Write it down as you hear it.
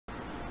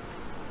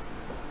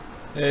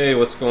Hey,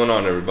 what's going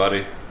on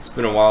everybody? It's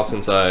been a while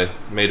since I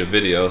made a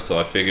video, so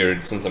I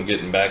figured since I'm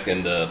getting back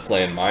into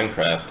playing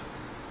Minecraft,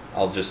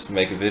 I'll just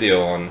make a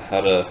video on how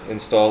to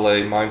install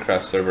a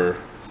Minecraft server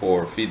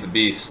for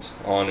Feedthebeast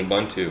on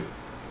Ubuntu.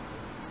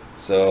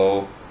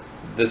 So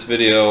this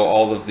video,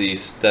 all of the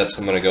steps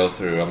I'm going to go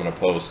through, I'm going to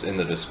post in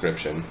the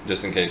description,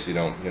 just in case you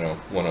don't,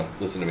 want to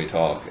listen to me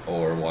talk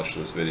or watch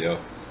this video.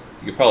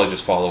 You could probably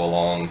just follow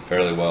along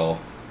fairly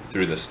well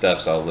through the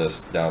steps I'll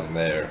list down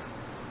there.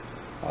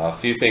 A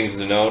few things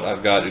to note: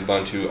 I've got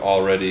Ubuntu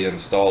already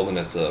installed and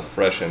it's a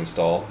fresh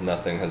install.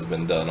 Nothing has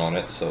been done on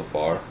it so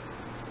far.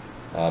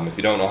 If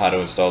you don't know how to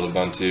install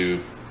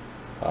Ubuntu,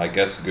 I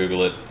guess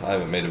Google it. I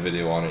haven't made a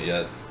video on it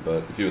yet,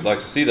 but if you would like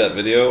to see that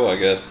video, I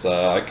guess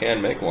I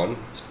can make one.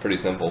 It's pretty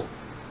simple.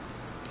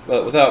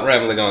 But without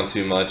rambling on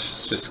too much,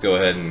 let's just go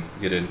ahead and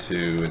get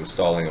into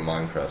installing a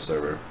Minecraft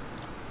server.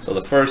 So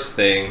the first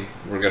thing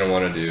we're going to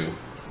want to do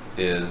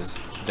is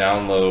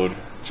download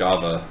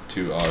Java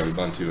to our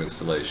Ubuntu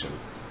installation.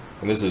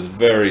 And this is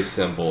very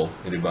simple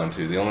in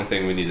Ubuntu. The only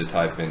thing we need to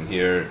type in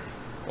here,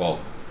 well,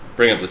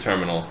 bring up the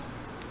terminal,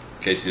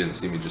 in case you didn't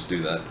see me just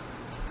do that.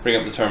 Bring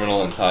up the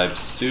terminal and type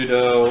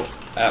sudo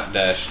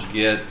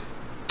apt-get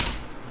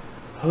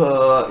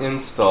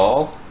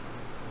install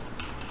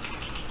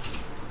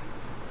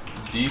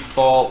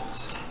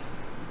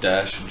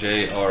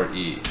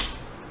default-jre.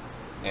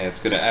 And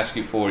it's going to ask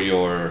you for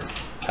your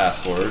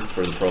password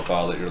for the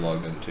profile that you're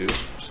logged into.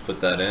 Just put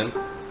that in.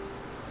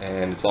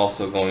 And it's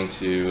also going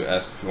to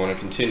ask if you want to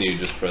continue.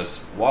 Just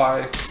press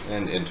Y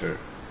and enter.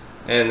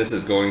 And this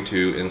is going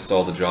to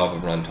install the Java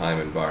runtime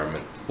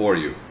environment for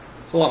you.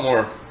 It's a lot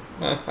more,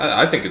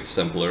 I think it's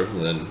simpler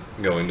than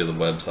going to the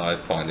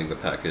website, finding the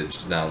package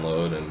to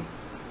download and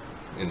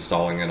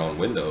installing it on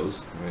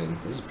Windows. I mean,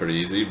 this is pretty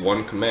easy.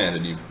 One command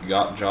and you've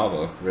got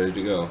Java ready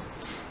to go.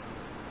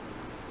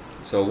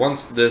 So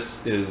once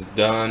this is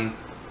done,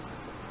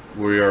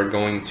 we are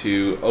going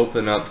to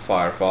open up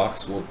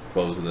Firefox. We'll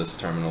close this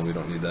terminal, we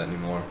don't need that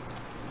anymore.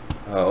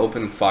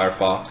 Open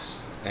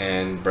Firefox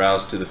and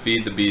browse to the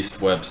Feedthebeast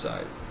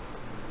website.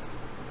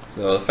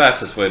 So the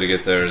fastest way to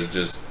get there is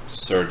just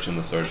search in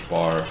the search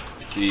bar,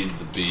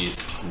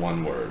 Feedthebeast,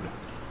 one word.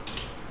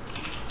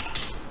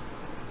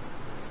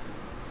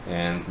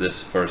 And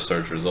this first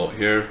search result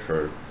here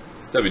for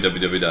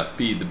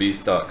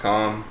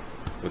www.feedthebeast.com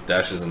with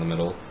dashes in the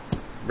middle.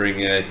 Bring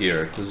you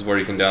here. This is where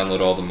you can download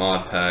all the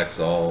mod packs,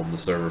 all the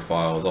server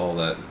files, all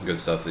that good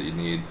stuff that you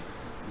need.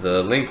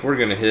 The link we're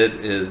going to hit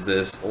is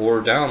this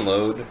or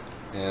download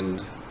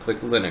and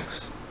click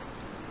Linux.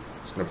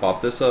 It's going to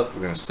pop this up.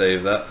 We're going to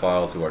save that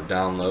file to our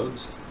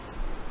downloads.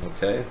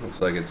 Okay,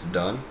 looks like it's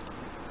done.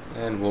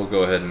 And we'll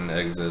go ahead and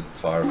exit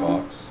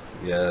Firefox.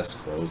 Yes,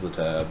 close the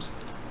tabs.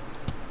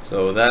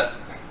 So that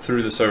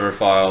threw the server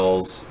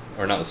files,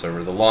 or not the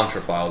server, the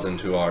launcher files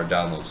into our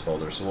downloads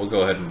folder. So we'll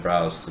go ahead and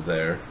browse to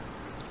there.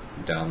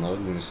 Download,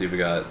 and you see we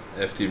got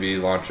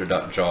FTB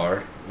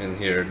Launcher.jar in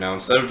here. Now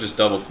instead of just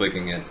double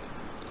clicking it,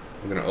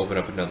 we're going to open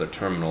up another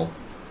terminal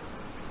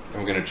and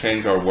we're going to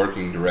change our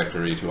working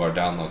directory to our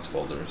downloads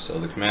folder. So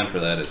the command for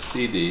that is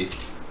cd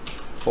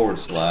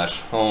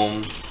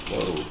 /home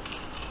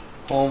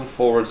home /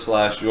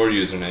 your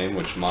username,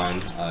 which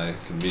mine I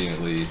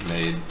conveniently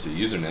made to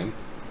username,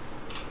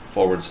 /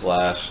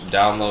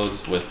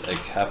 downloads with a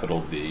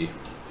capital D.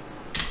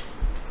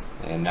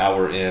 And now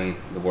we're in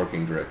the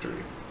working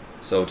directory.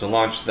 So to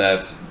launch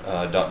that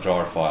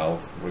 .jar file,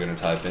 we're going to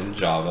type in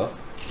java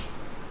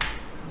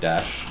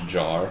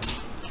 -jar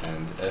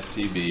and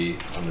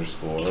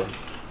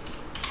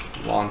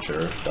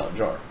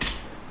FTB_launcher.jar.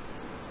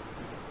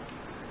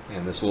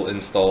 And this will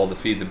install the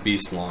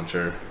Feedthebeast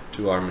launcher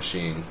to our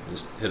machine.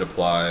 Just hit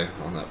apply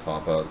on that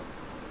pop-up.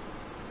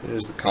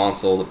 Here's the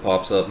console that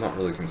pops up. Not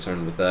really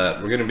concerned with that.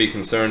 We're going to be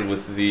concerned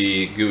with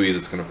the GUI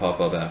that's going to pop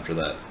up after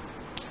that,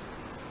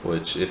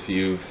 which, if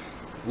you've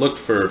looked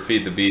for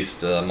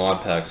Feedthebeast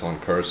mod packs on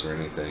Curse or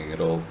anything,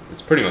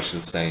 it's pretty much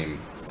the same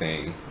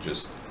thing,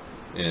 just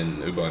in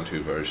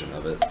Ubuntu version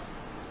of it.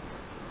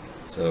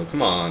 So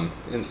come on,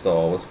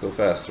 install, let's go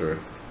faster.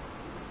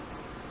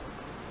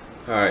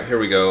 Alright, here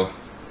we go.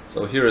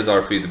 So here is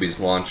our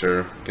Feedthebeast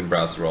launcher. You can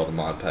browse through all the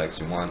mod packs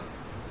you want.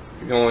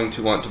 You're going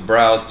to want to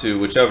browse to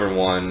whichever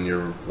one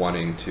you're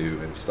wanting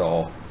to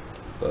install.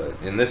 But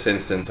in this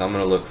instance, I'm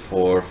going to look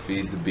for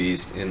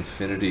Feedthebeast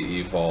Infinity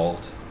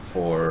Evolved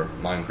for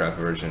Minecraft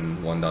version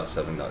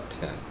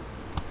 1.7.10.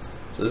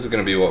 So this is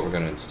going to be what we're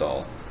going to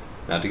install.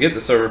 Now to get the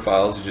server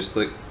files, you just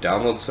click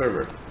download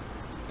server,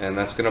 and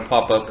that's going to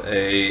pop up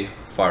a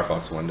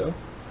Firefox window,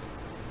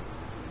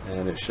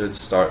 and it should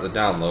start the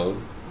download.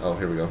 Oh,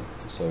 here we go.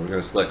 So we're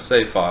going to select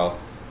save file.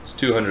 It's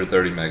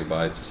 230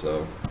 megabytes,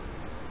 so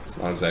it's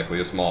not exactly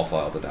a small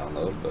file to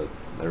download, but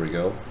there we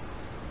go.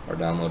 Our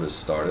download is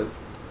started.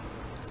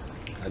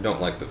 I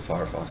don't like that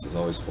Firefox is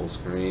always full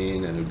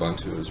screen, and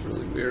Ubuntu is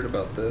really weird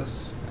about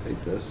this. I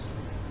hate this.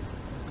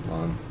 Come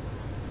on.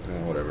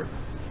 Whatever.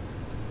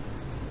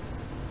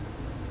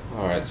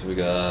 Alright, so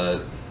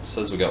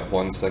says we got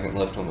 1 second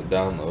left on the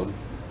download.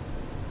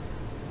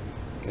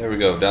 There we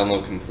go,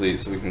 download complete.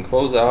 So we can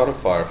close out of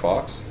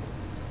Firefox,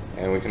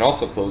 and we can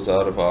also close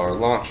out of our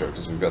launcher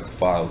because we've got the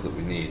files that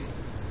we need.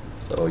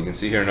 So you can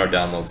see here in our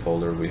download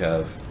folder we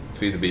have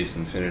Feedthebeast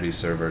infinity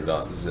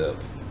server.zip.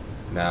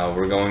 Now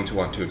we're going to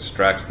want to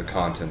extract the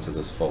contents of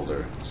this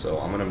folder. So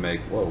I'm going to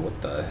make, whoa,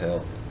 what the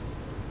hell?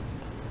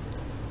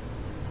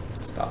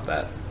 Stop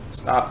that.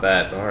 Stop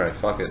that. Alright,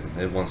 fuck it.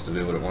 It wants to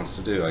do what it wants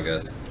to do, I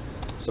guess.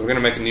 So we're going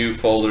to make a new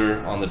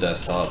folder on the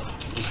desktop.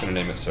 I'm just going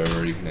to name it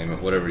server. You can name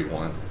it whatever you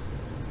want.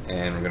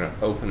 And we're going to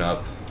open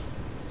up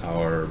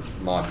our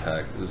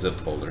modpack zip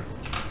folder.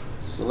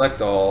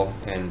 Select all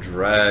and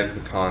drag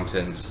the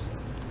contents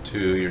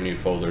to your new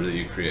folder that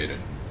you created.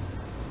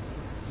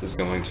 This is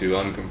going to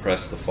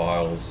uncompress the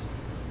files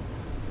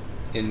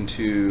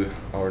into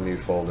our new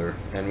folder,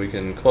 and we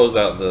can close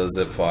out the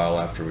zip file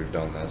after we've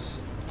done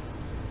this,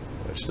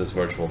 which this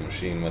virtual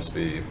machine must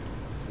be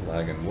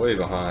lagging way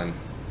behind.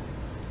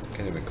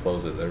 Can't even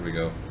close it. There we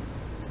go.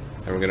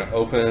 And we're going to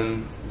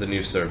open the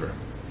new server.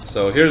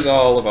 So here's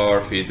all of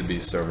our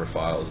Feedthebeast server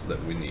files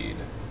that we need.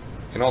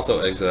 You can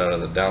also exit out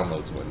of the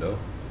downloads window.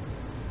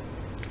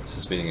 This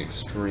is being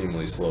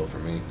extremely slow for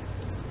me.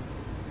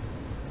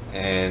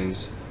 And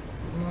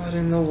what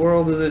in the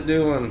world is it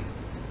doing?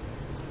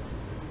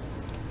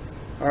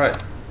 Alright.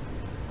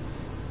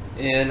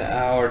 In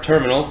our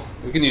terminal,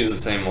 we can use the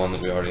same one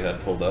that we already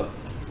had pulled up.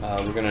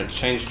 We're going to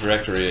change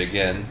directory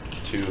again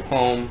to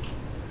home,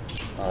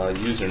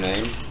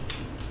 username,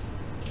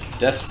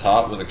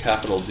 desktop with a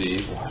capital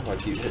D. Why do I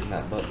keep hitting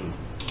that button?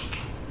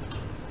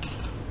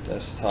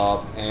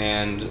 Desktop,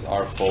 and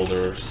our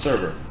folder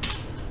server.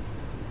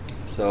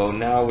 So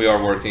now we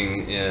are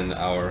working in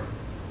our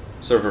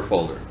server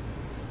folder.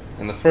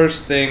 And the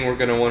first thing we're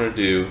going to want to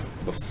do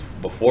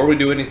before we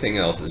do anything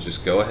else is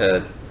just go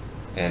ahead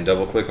and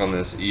double click on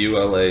this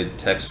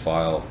EULA.txt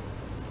file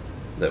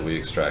that we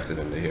extracted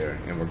into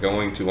here. And we're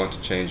going to want to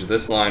change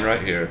this line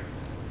right here,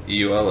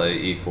 EULA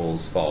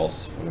equals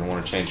false. We're going to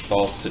want to change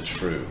false to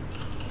true.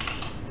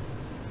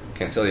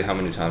 Can't tell you how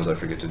many times I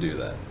forget to do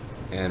that.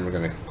 And we're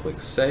going to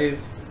click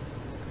save,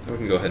 and we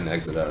can go ahead and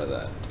exit out of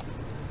that.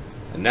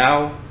 And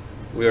now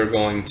we are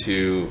going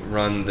to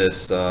run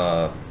this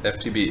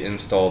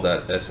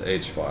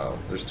FTBInstall.sh file.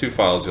 There's two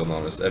files you'll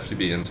notice,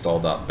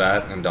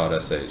 FTBInstall.bat and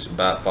 .sh. The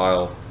bat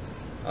file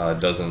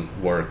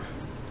doesn't work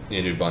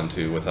in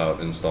Ubuntu without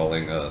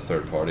installing a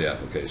third-party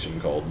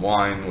application called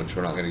Wine, which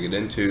we're not going to get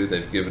into.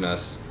 They've given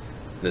us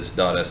this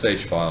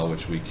 .sh file,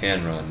 which we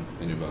can run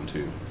in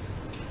Ubuntu.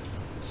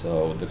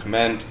 So the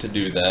command to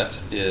do that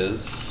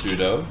is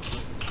sudo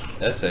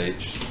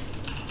sh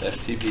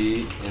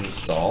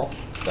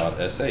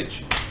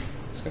FTBInstall.sh.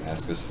 It's going to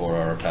ask us for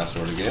our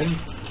password again.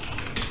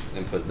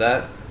 Input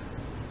that,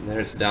 and there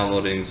it's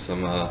downloading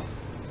some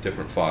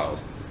different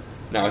files.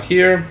 Now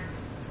here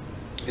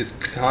is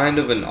kind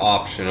of an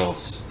optional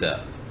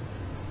step.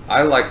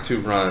 I like to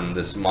run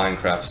this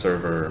Minecraft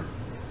server,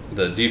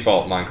 the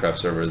default Minecraft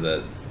server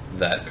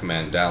that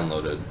command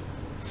downloaded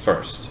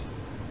first.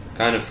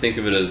 Kind of think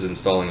of it as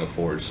installing a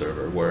Forge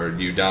server, where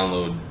you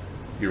download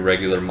your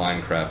regular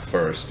Minecraft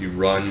first, you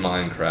run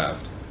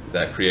Minecraft,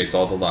 that creates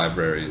all the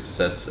libraries,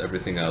 sets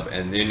everything up,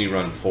 and then you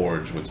run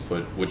Forge, which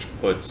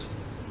puts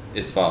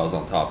its files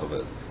on top of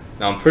it.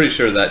 Now I'm pretty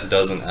sure that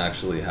doesn't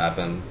actually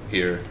happen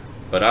here,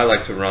 but I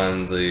like to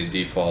run the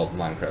default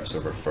Minecraft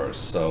server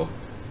first. So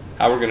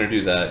how we're going to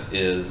do that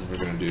is we're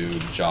going to do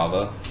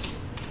java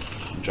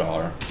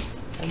jar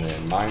and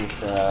then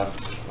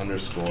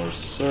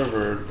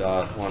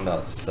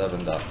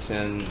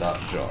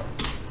Minecraft_server.1.7.10.jar.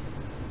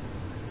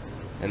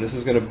 And this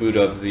is going to boot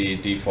up the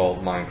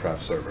default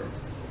Minecraft server.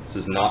 This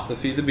is not the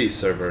Feedthebeast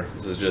server.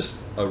 This is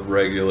just a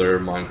regular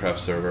Minecraft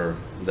server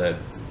that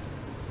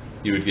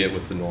you would get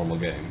with the normal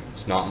game.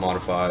 It's not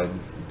modified,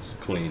 it's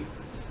clean.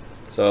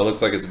 So it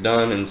looks like it's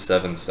done in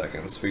 7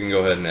 seconds. We can go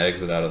ahead and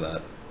exit out of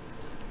that.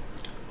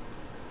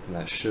 And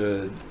that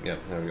should, yep,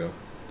 there we go.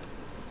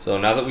 So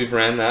now that we've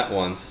ran that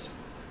once,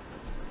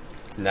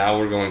 now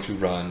we're going to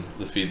run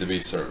the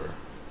Feedthebeast server.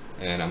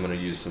 And I'm going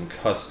to use some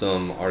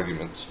custom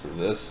arguments for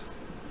this.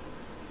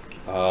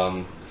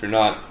 If you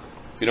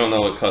don't know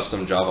what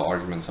custom Java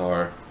arguments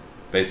are,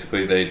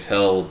 basically they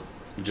tell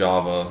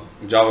Java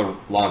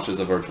launches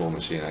a virtual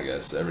machine, I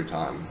guess, every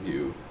time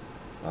you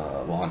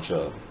launch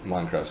a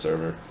Minecraft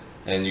server.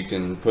 And you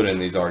can put in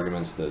these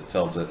arguments that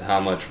tells it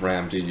how much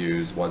RAM to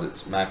use, what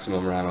its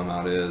maximum RAM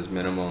amount is,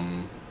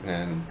 minimum,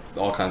 and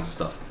all kinds of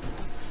stuff.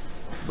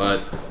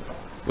 But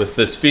with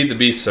this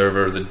Feedthebeast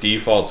server, the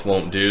defaults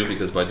won't do,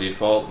 because by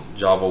default,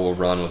 Java will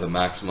run with a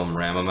maximum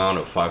RAM amount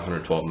of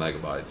 512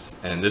 megabytes.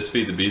 And this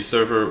Feedthebeast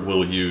server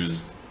will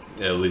use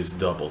at least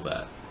double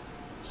that.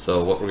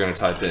 So what we're going to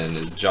type in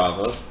is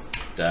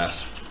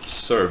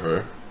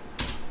java-server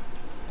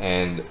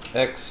and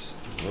 -xmx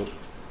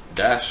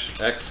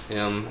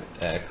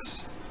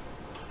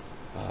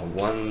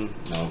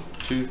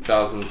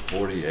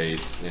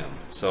 2048 M.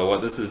 So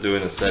what this is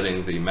doing is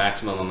setting the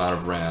maximum amount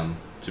of RAM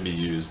to be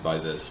used by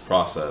this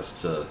process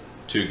to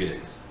 2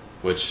 gigs,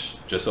 which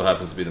just so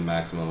happens to be the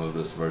maximum of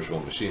this virtual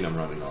machine I'm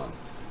running on.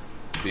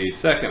 The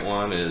second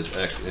one is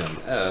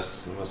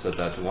XMS. I'm going to set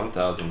that to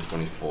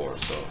 1024,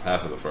 so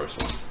half of the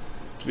first one.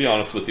 To be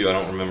honest with you, I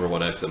don't remember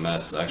what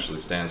XMS actually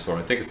stands for.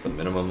 I think it's the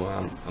minimum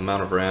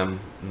amount of RAM.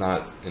 I'm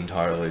not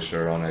entirely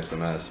sure on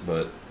XMS,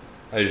 but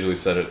I usually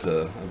set it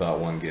to about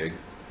 1 gig.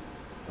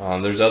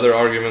 There's other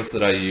arguments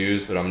that I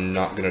use, but I'm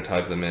not going to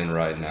type them in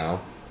right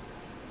now.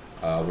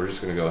 We're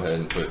just going to go ahead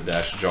and put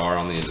 -jar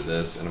on the end of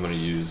this, and I'm going to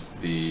use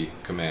the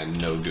command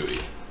no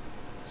GUI.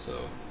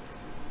 So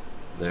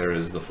there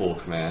is the full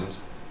command.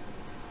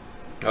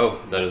 Oh,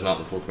 that is not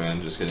the full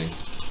command, just kidding.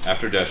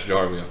 After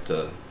 -jar, we have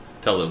to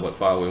tell it what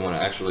file we want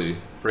to actually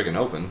friggin'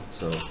 open.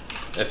 So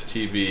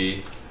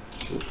FTB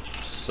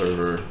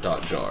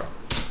server.jar.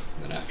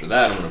 And then after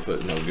that, I'm going to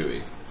put no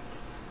GUI.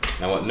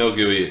 Now what no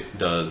GUI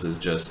does is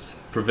just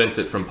prevents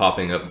it from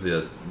popping up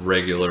the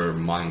regular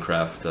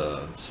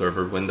Minecraft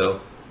server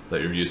window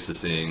that you're used to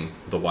seeing,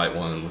 the white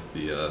one with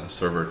the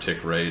server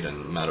tick rate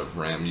and amount of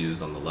RAM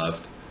used on the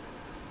left.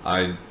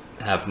 I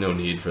have no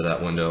need for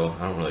that window.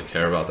 I don't really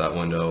care about that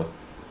window.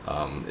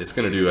 It's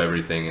going to do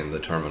everything in the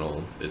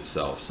terminal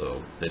itself,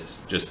 so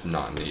it's just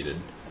not needed.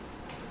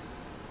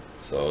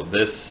 So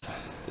this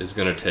is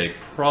going to take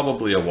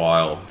probably a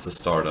while to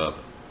start up,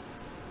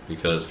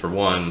 because for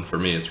one, for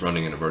me it's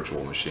running in a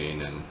virtual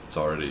machine and it's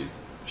already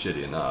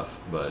shitty enough,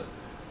 but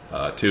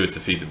two, it's a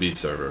Feedthebeast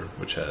server,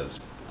 which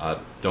has, I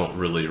don't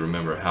really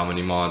remember how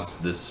many mods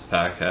this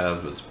pack has,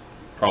 but it's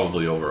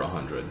probably over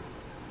 100.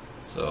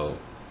 So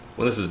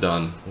when this is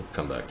done, we'll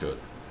come back to it.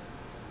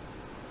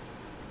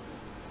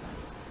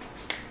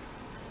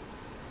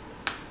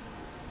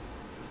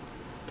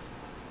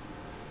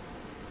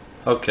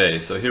 Okay,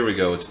 so here we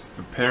go. It's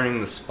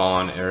preparing the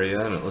spawn area,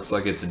 and it looks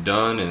like it's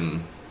done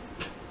in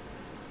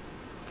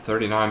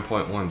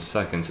 39.1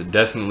 seconds. It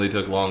definitely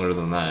took longer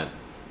than that.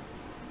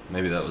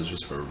 Maybe that was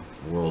just for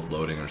world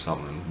loading or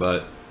something.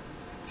 But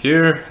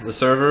here, the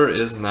server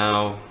is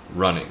now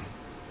running.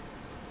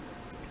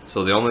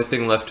 So the only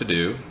thing left to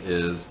do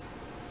is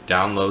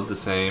download the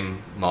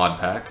same mod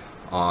pack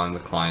on the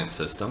client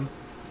system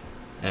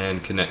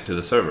and connect to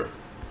the server.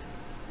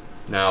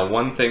 Now,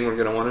 one thing we're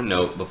going to want to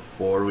note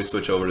before we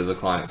switch over to the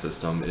client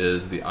system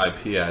is the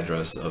IP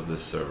address of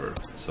this server.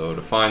 So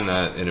to find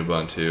that in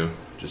Ubuntu,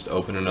 just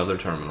open another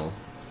terminal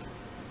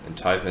and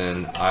type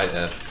in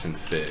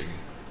ifconfig.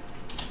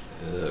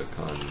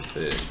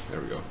 Config,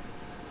 there we go.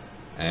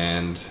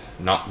 And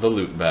not the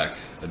loopback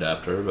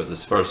adapter, but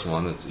this first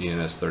one, that's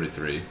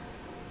ENS33.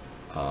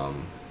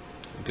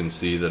 You can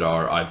see that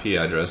our IP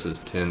address is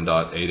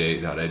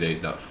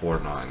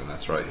 10.88.88.49, and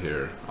that's right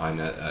here,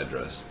 inet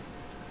address.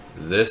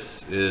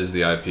 This is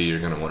the IP you're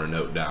going to want to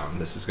note down.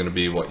 This is going to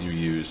be what you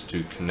use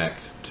to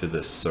connect to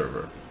this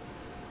server.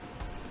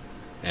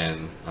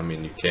 And I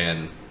mean, you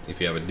can,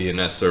 if you have a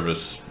DNS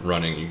service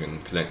running, you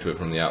can connect to it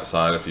from the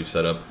outside if you've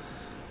set up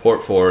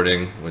port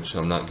forwarding, which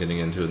I'm not getting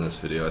into in this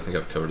video. I think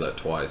I've covered that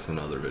twice in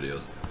other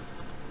videos.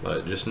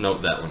 But just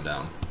note that one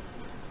down.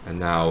 And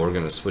now we're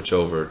going to switch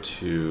over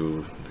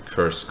to the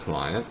Curse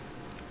client.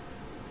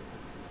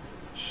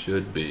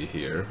 Should be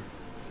here.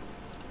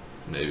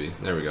 Maybe.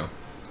 There we go.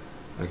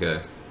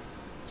 Okay,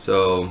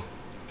 so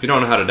if you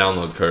don't know how to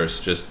download Curse,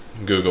 just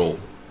Google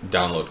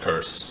download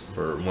Curse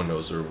for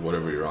Windows or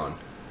whatever you're on,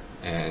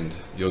 and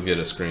you'll get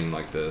a screen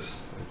like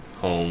this,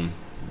 home,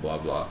 blah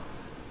blah.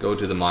 Go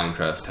to the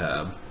Minecraft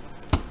tab,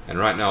 and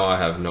right now I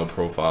have no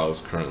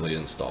profiles currently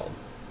installed.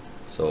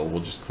 So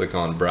we'll just click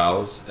on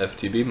Browse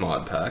FTB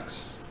Mod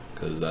Packs,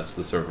 because that's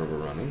the server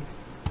we're running.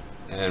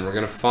 And we're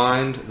going to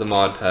find the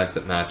mod pack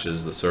that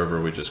matches the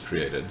server we just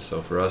created.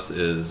 So for us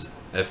is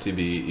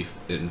FTB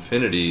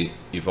Infinity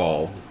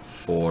Evolved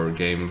for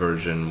game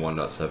version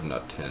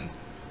 1.7.10.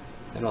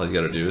 And all you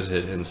gotta do is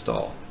hit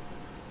install.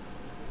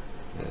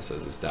 And it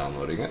says it's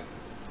downloading it.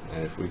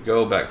 And if we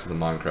go back to the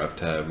Minecraft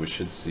tab, we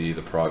should see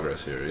the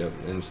progress here. Yep,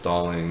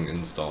 installing,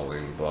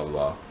 blah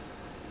blah.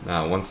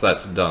 Now once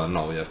that's done,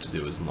 all we have to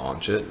do is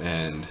launch it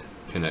and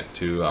connect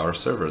to our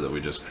server that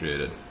we just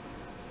created.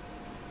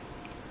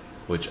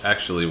 Which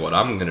actually what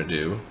I'm gonna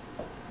do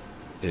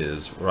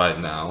is right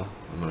now,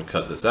 I'm going to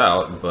cut this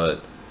out,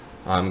 but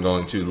I'm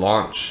going to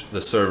launch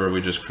the server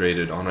we just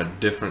created on a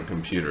different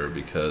computer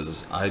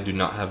because I do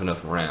not have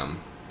enough RAM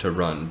to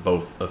run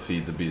both a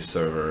Feedthebeast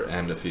server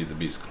and a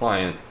Feedthebeast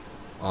client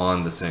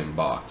on the same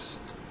box.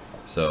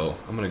 So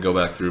I'm going to go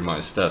back through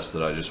my steps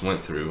that I just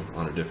went through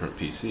on a different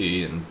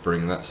PC and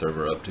bring that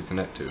server up to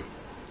connect to.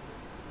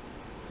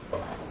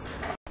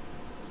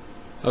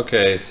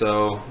 Okay,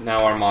 so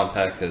now our mod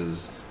pack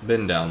has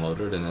been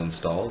downloaded and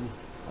installed.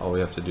 All we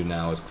have to do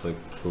now is click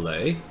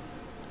play.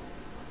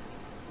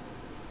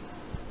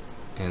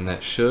 And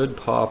that should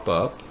pop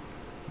up.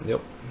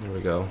 Yep, there we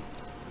go.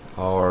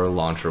 Our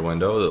launcher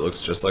window that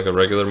looks just like a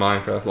regular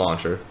Minecraft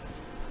launcher.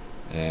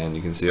 And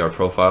you can see our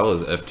profile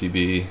is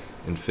FTB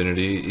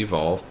Infinity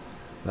Evolved.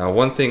 Now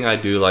one thing I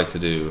do like to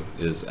do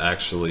is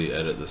actually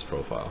edit this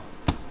profile.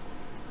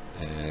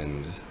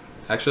 And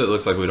actually it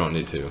looks like we don't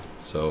need to.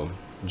 So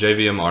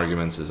JVM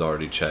arguments is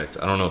already checked.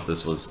 I don't know if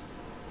this was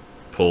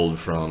pulled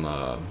from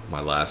my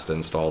last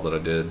install that I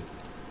did,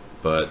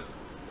 but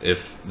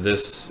if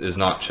this is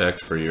not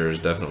checked for yours,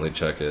 definitely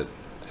check it.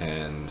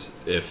 And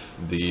if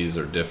these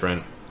are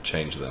different,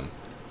 change them.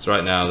 So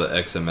right now the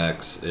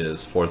XMX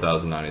is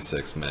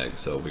 4096 meg,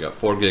 so we got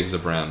 4 gigs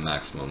of RAM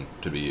maximum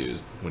to be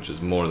used, which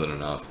is more than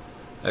enough.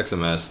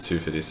 XMS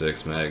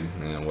 256 meg,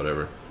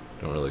 whatever,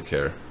 don't really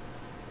care.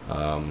 We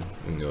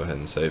can go ahead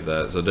and save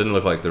that. So it didn't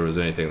look like there was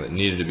anything that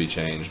needed to be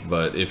changed,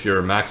 but if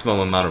your maximum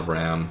amount of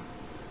RAM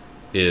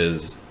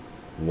is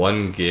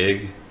 1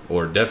 gig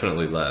or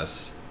definitely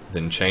less,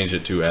 then change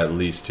it to at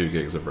least 2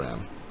 gigs of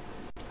RAM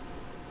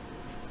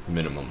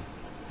minimum,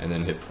 and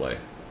then hit play.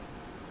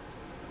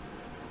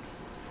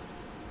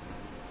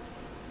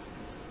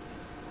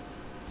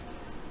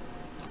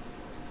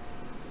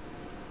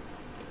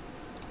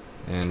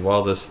 And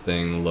while this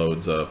thing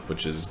loads up,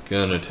 which is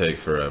gonna take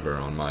forever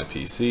on my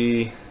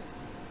PC,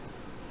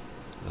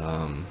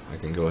 I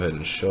can go ahead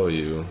and show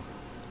you.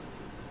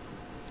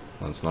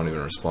 Well, it's not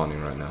even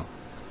responding right now.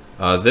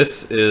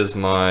 This is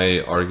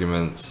my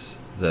arguments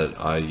that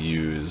I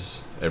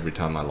use every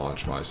time I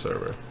launch my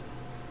server.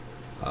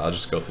 I'll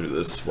just go through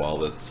this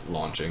while it's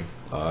launching.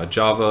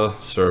 Java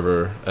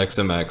server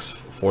XMX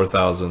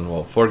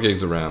 4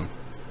 gigs of RAM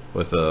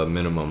with a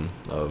minimum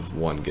of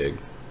 1 gig.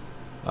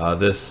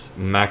 This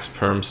max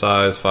perm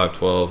size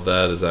 512,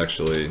 that is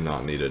actually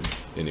not needed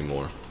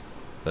anymore.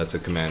 That's a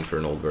command for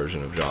an old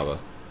version of Java.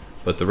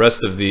 But the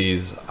rest of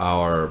these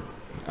are,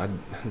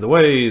 the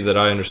way that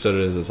I understood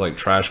it is it's like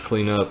trash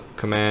cleanup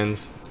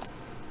commands.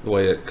 The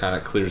way it kind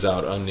of clears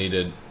out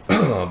unneeded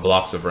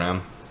blocks of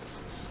RAM.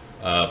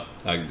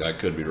 I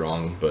could be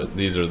wrong, but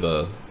these are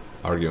the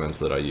arguments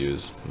that I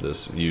use.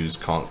 This use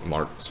conc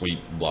mark sweet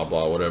blah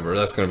blah whatever.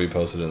 That's going to be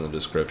posted in the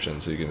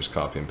description, so you can just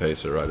copy and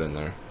paste it right in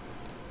there.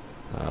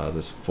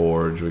 This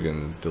forge, we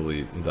can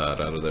delete that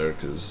out of there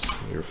because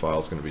your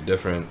file's going to be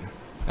different.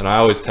 And I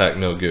always tack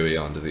no GUI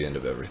onto the end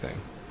of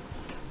everything.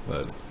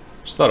 But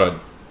just thought I'd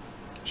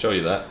show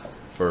you that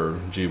for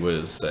gee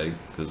whiz sake,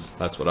 because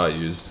that's what I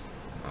used.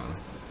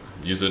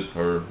 Use it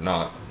or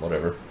not,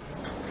 whatever.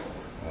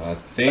 I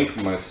think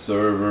my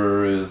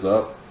server is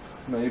up,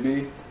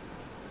 maybe.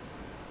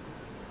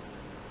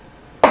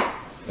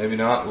 Maybe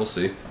not, we'll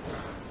see.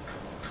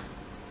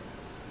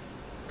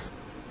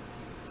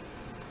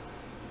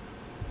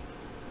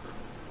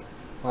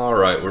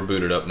 Alright, we're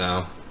booted up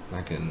now.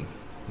 I can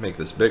make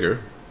this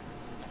bigger.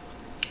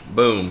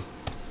 Boom.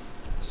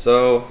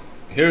 So,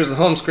 here's the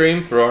home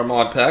screen for our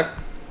mod pack.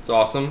 It's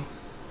awesome.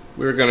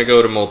 We're going to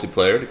go to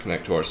multiplayer to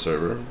connect to our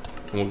server.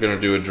 And we're going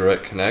to do a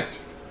direct connect.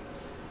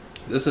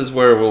 This is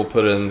where we'll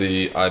put in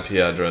the IP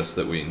address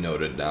that we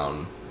noted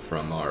down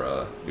from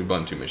our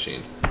Ubuntu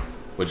machine,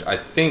 which I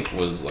think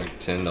was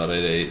like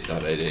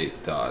 10.88.88. It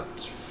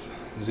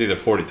was either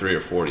 43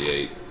 or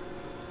 48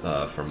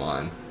 for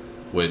mine,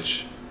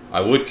 which I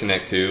would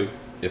connect to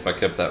if I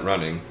kept that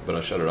running, but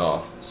I shut it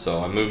off.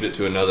 So I moved it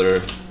to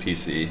another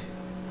PC,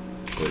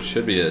 which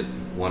should be at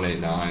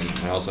 189.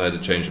 I also had to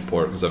change the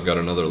port because I've got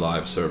another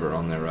live server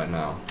on there right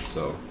now.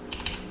 So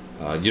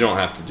you don't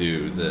have to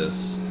do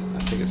this. I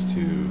think it's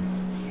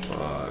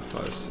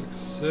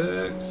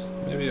 25566,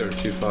 maybe, or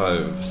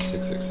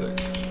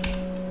 25666.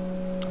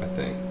 I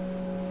think.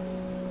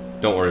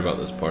 Don't worry about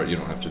this part, you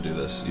don't have to do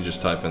this. You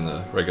just type in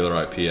the regular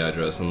IP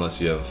address unless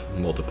you have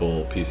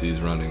multiple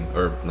PCs running,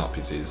 or not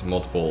PCs,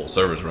 multiple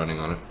servers running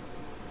on it.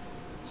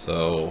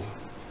 So,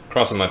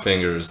 crossing my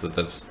fingers that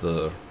that's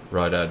the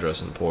right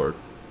address and port.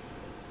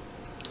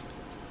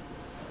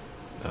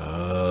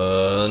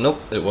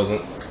 Nope, it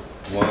wasn't.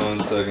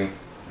 1 second.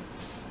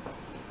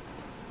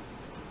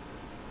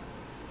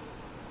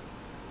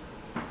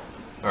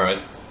 Alright.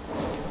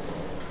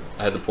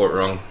 I had the port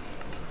wrong.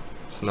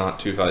 It's not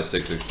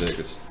 25666,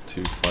 it's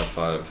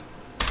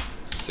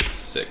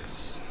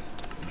 25566.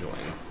 Join.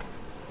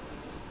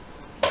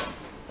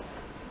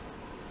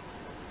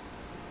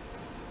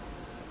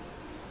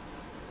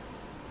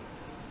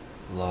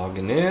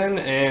 Logging in,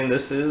 and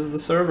this is the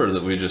server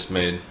that we just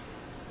made. In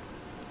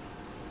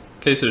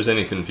case there's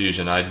any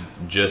confusion, I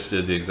just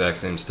did the exact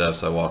same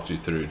steps I walked you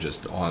through,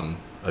 just on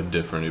a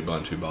different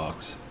Ubuntu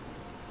box.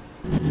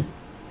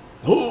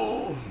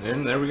 Oh,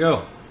 and there we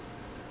go.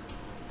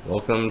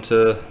 Welcome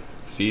to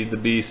Feed the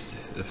Beast,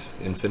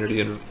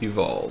 Infinity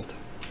Evolved.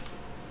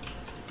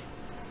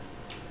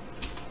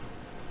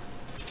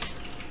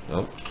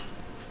 Oh,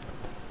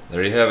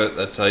 there you have it.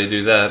 That's how you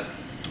do that.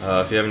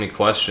 If you have any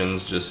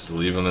questions, just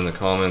leave them in the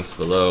comments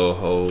below.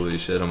 Holy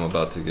shit, I'm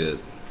about to get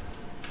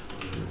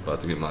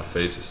my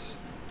face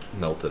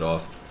melted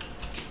off.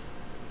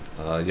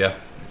 Yeah,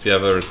 if you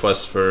have a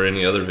request for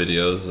any other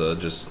videos,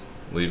 just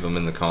leave them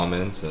in the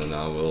comments and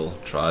I will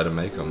try to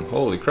make them.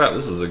 Holy crap,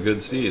 this is a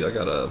good seed. I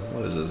got a,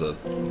 what is this, a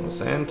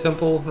sand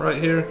temple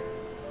right here?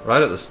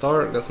 Right at the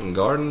start, got some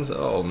gardens.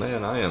 Oh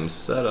man, I am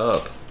set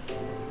up.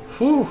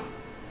 Whew,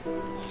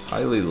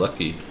 highly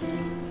lucky.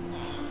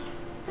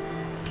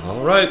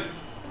 Alright,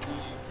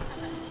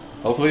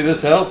 hopefully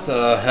this helped.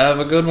 Have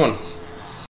a good one.